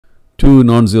Two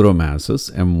non-zero masses,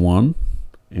 M1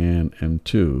 and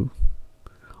M2,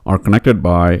 are connected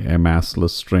by a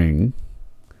massless string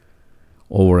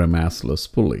over a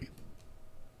massless pulley.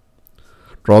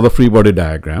 Draw the free body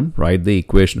diagram, write the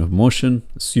equation of motion,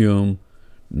 assume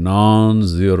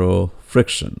non-zero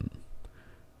friction.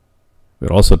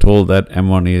 We're also told that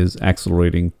M1 is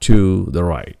accelerating to the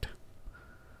right.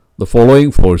 The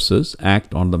following forces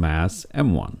act on the mass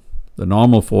M1. The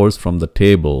normal force from the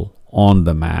table on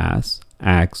the mass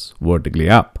acts vertically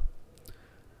up.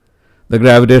 The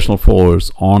gravitational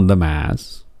force on the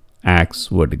mass acts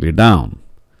vertically down.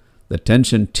 The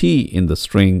tension T in the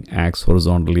string acts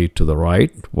horizontally to the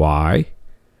right. Why?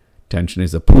 Tension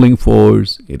is a pulling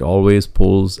force. It always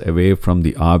pulls away from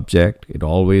the object. It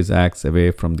always acts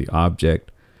away from the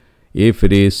object. If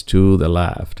it is to the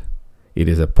left, it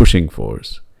is a pushing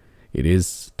force.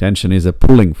 Tension is a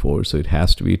pulling force, so it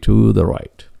has to be to the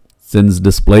right. Since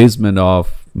displacement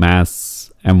of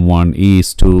mass M1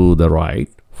 is to the right,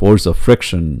 force of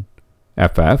friction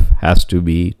FF has to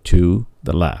be to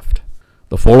the left.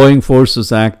 The following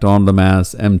forces act on the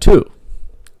mass M2.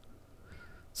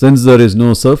 Since there is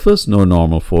no surface, no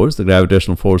normal force, the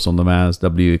gravitational force on the mass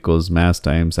W equals mass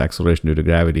times acceleration due to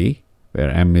gravity,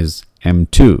 where M is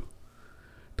M2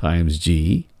 times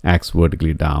G, acts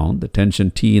vertically down. The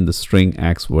tension T in the string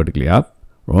acts vertically up.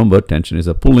 Remember, tension is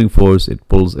a pulling force. It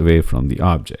pulls away from the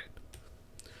object.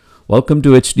 Welcome to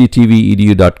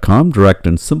HDTVEDU.com, direct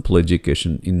and simple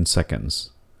education in seconds.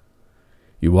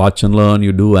 You watch and learn,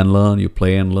 you do and learn, you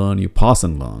play and learn, you pause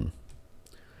and learn.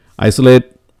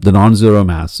 Isolate the non-zero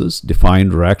masses, define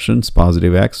directions,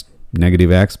 positive x,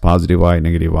 positive y,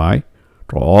 negative y.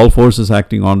 Draw all forces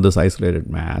acting on this isolated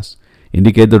mass.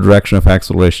 Indicate the direction of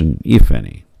acceleration, if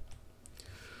any.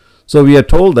 So we are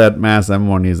told that mass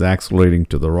M1 is accelerating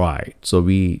to the right. So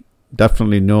we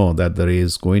definitely know that there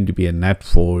is going to be a net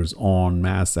force on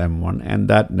mass M1, and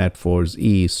that net force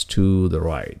is to the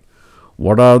right.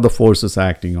 What are the forces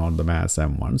acting on the mass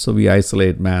M1? So we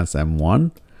isolate mass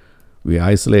M1.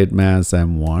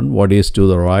 What is to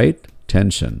the right?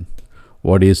 Tension.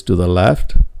 What is to the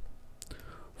left?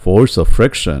 Force of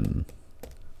friction.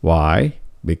 Why?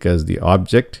 Because the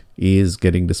object is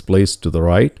getting displaced to the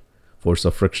right. Force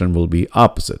of friction will be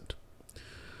opposite.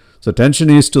 So tension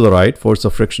is to the right, force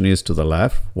of friction is to the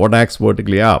left. What acts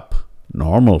vertically up?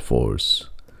 Normal force.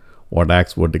 What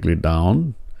acts vertically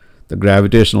down? The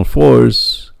gravitational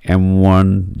force,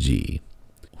 M1G.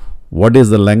 What is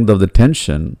the length of the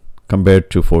tension compared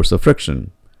to force of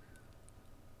friction?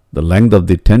 The length of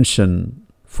the tension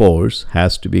force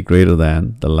has to be greater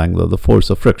than the length of the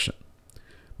force of friction,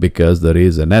 because there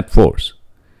is a net force.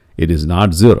 It is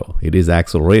not zero. It is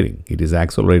accelerating. It is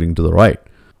accelerating to the right.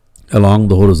 Along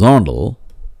the horizontal,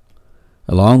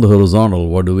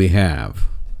 what do we have?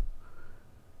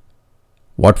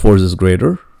 What force is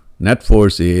greater? Net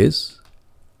force is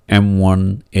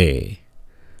M1A.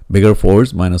 Bigger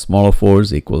force minus smaller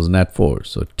force equals net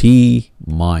force. So T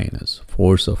minus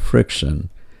force of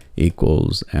friction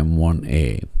equals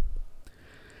M1A.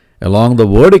 Along the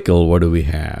vertical, what do we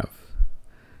have?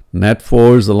 Net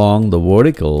force along the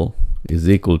vertical is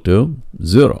equal to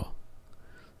 0.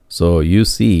 So you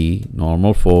see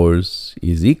normal force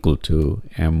is equal to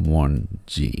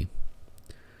M1G.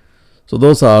 So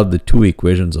those are the two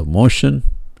equations of motion,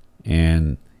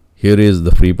 and here is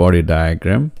the free body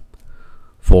diagram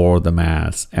for the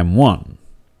mass M1.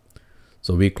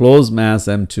 So we close mass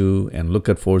M2 and look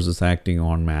at forces acting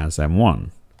on mass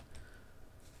M1.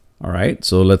 All right,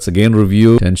 so let's again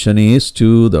review. Tension is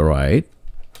to the right.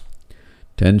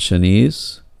 Tension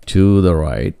is to the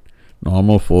right.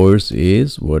 Normal force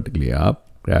is vertically up.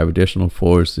 Gravitational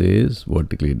force is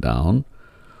vertically down.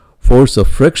 Force of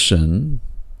friction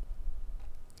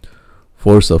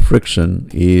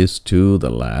is to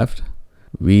the left.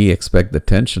 We expect the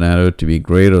tension arrow to be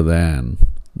greater than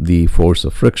the force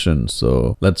of friction.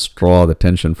 So let's draw the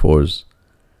tension force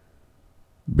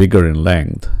bigger in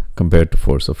length compared to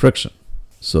force of friction.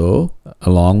 So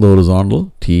along the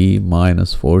horizontal, T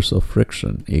minus force of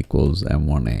friction equals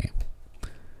M1A.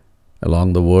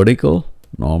 Along the vertical,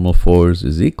 normal force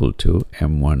is equal to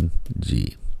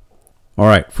M1G. All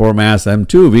right, for mass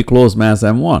M2, we close mass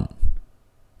M1.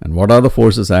 And what are the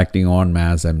forces acting on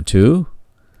mass M2?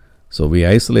 So we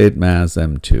isolate mass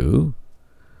M2.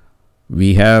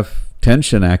 We have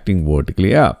tension acting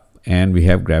vertically up, and we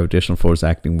have gravitational force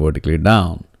acting vertically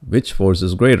down. Which force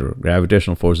is greater?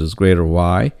 Gravitational force is greater.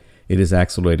 Why? It is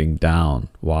accelerating down.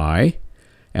 Why?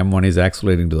 M1 is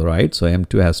accelerating to the right, so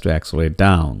M2 has to accelerate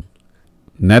down.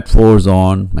 Net force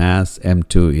on mass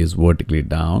M2 is vertically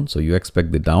down, so you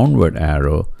expect the downward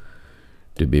arrow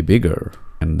to be bigger.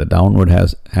 And the downward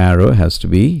arrow has to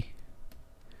be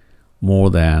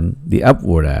more than the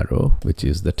upward arrow, which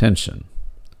is the tension.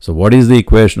 So what is the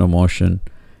equation of motion?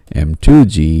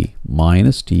 M2G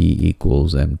minus T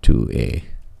equals M2A.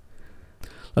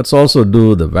 Let's also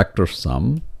do the vector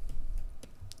sum.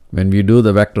 When we do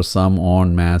the vector sum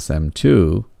on mass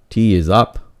M2, T is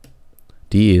up.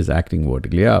 T is acting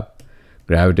vertically up.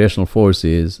 Gravitational force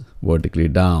is vertically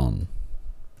down.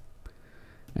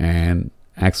 And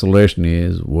acceleration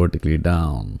is vertically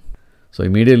down. So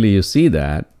immediately you see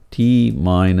that T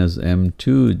minus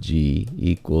M2G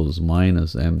equals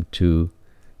minus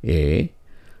M2A.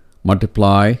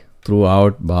 Multiply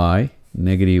throughout by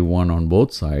 -1 on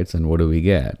both sides, and what do we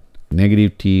get?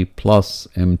 Negative T plus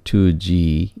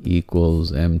M2G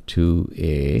equals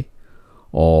M2A,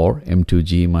 or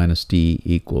M2G minus T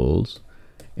equals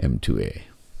M2A.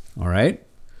 All right?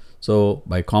 So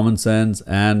by common sense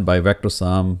and by vector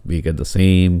sum, we get the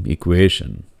same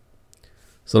equation.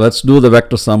 So let's do the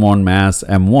vector sum on mass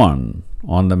M1.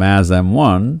 On the mass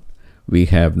M1, we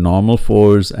have normal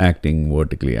force acting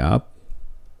vertically up,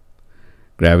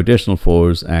 gravitational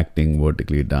force acting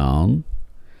vertically down,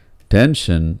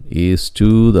 tension is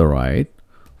to the right,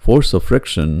 force of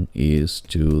friction is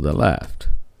to the left.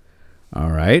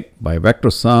 All right, by vector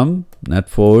sum, net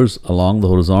force along the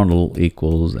horizontal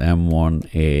equals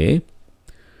M1A.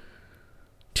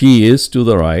 T is to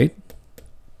the right,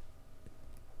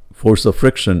 force of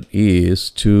friction is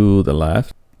to the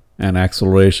left, and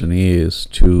acceleration is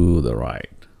to the right.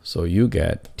 So you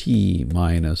get T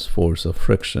minus force of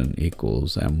friction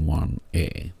equals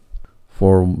M1A.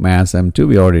 For mass M2,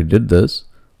 we already did this.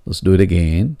 Let's do it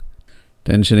again.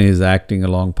 Tension is acting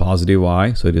along positive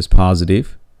Y, so it is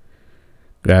positive.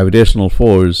 Gravitational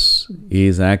force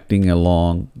is acting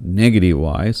along negative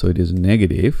Y, so it is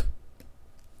negative.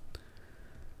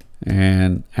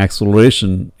 And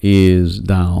acceleration is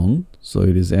down, so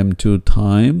it is M2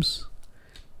 times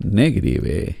negative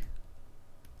A.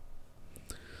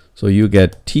 So you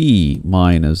get T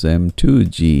minus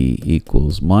M2G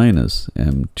equals minus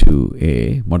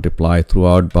M2A, multiply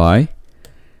throughout by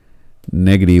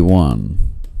 -1.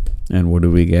 And what do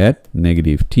we get?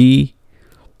 Negative T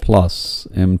plus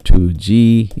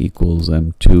M2G equals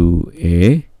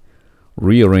M2A.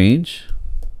 Rearrange.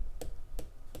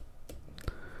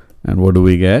 And what do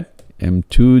we get?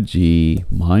 M2G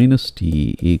minus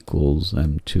T equals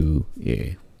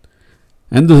M2A.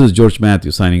 And this is George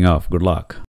Mathew signing off. Good luck.